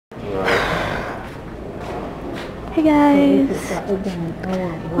Hey guys,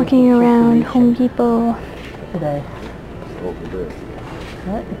 walking around Home Depot today.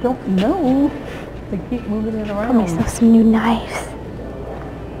 I don't know. They keep moving it around. Got myself some new knives.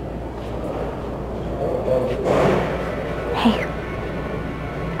 Hey,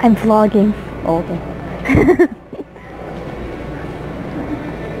 I'm vlogging. Oh, okay.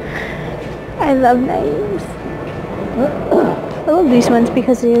 I love knives. I love these ones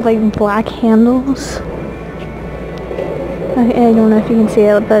because they're like black handles. I don't know if you can see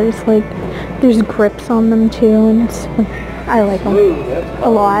it, but it's like there's grips on them too, and it's I like them a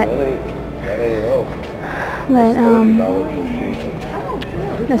lot. But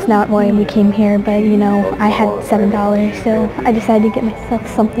that's not why we came here. But you know, I had $7, so I decided to get myself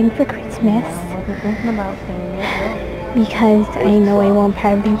something for Christmas because I know I won't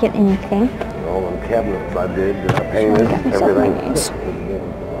probably get anything. All them cabinets I did, I painted everything.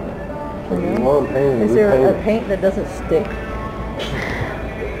 Is there a paint that doesn't stick?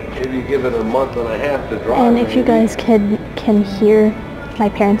 If you give it a month and a half to dry. And if you guys can hear my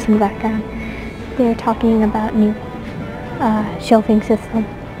parents in the background, they're talking about new shelving system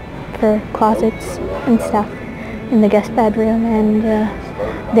for closets and stuff in the guest bedroom and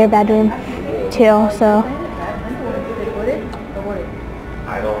their bedroom too. So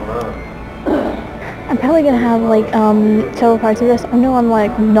I don't know. I'm probably gonna have like several parts of this. I know I'm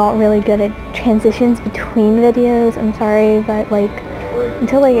like not really good at transitions between videos. I'm sorry, but like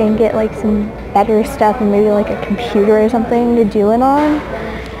until like, I can get like some better stuff and maybe like a computer or something to do it on,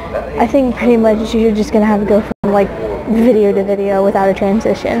 I think pretty much you're just gonna have to go from like video to video without a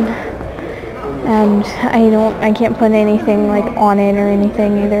transition. And I can't put anything like on it or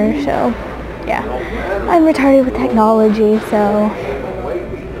anything either. So yeah, I'm retarded with technology, so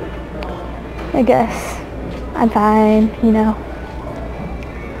I guess I'm fine, you know.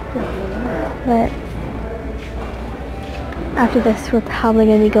 But after this, we're probably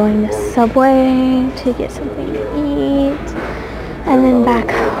going to be going to Subway to get something to eat, and then back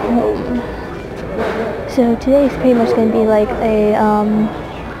home. So today's pretty much going to be like a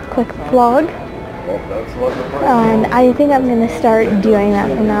quick vlog, and I think I'm going to start doing that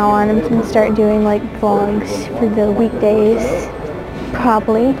from now on. I'm going to start doing like vlogs for the weekdays,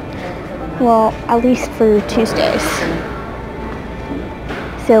 probably. Well, at least for Tuesdays.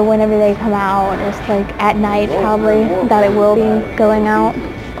 So whenever they come out, it's like at night probably that it will be going out.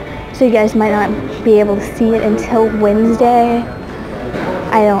 So you guys might not be able to see it until Wednesday.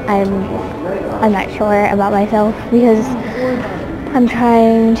 I'm not sure about myself because I'm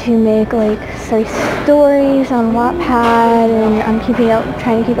trying to make like stories on Wattpad, and I'm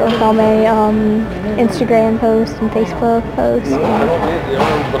trying to keep up with all my Instagram posts and Facebook posts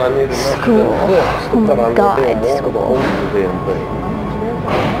and school. Oh my god, school.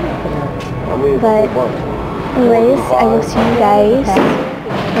 But anyways, I will see you guys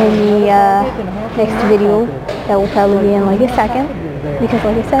in the next video that will probably be in like a second, because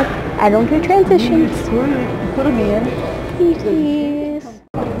like I said, I don't do transitions. Put them in. Please.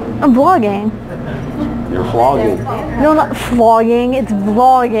 I'm vlogging. You're vlogging. No, not vlogging. It's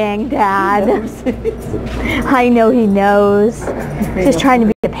vlogging, Dad. I know he knows. Just trying to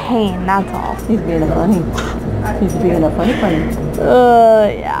be a pain, that's all. He's being funny. He's being a funny.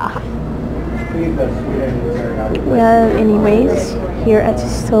 Yeah. Well, anyways, here at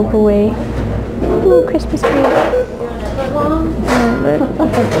Subway. Ooh, Christmas tree.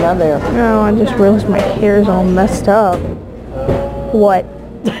 Not there. No, I just realized my hair's all messed up. What?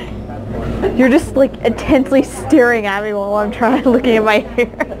 You're just like intensely staring at me while I'm looking at my hair.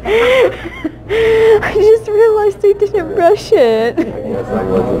 I just realized I didn't brush it. I guess I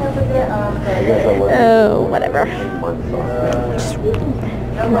wasn't. Oh, whatever. Just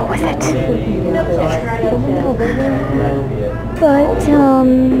roll with it. But,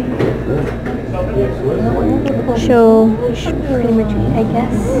 show pretty much, I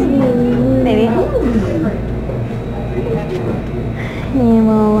guess. Maybe. And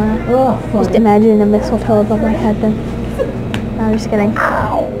we'll just imagine a mistletoe above my head then. No, I'm just kidding. I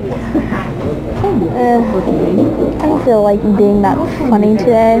don't feel like being that funny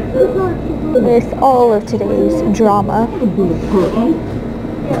today with all of today's drama.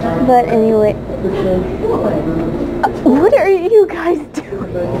 But anyway, what are you guys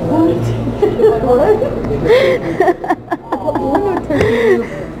doing?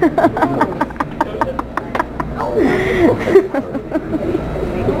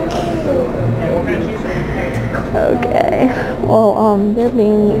 Okay, well, they're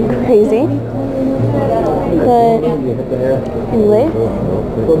being crazy, but anyway,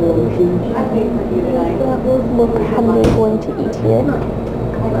 we're probably going to eat here.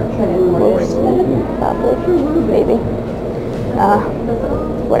 Most, probably, maybe.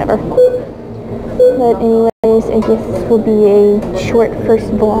 whatever. But anyways, I guess this will be a short first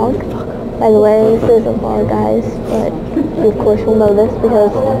vlog. By the way, this is a vlog, guys, but you of course will know this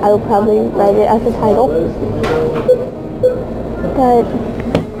because I will probably write it as a title. But,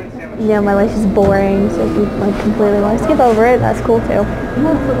 you know, my life is boring, so if you like completely want to skip over it, that's cool too.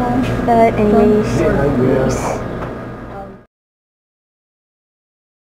 But anyways, peace.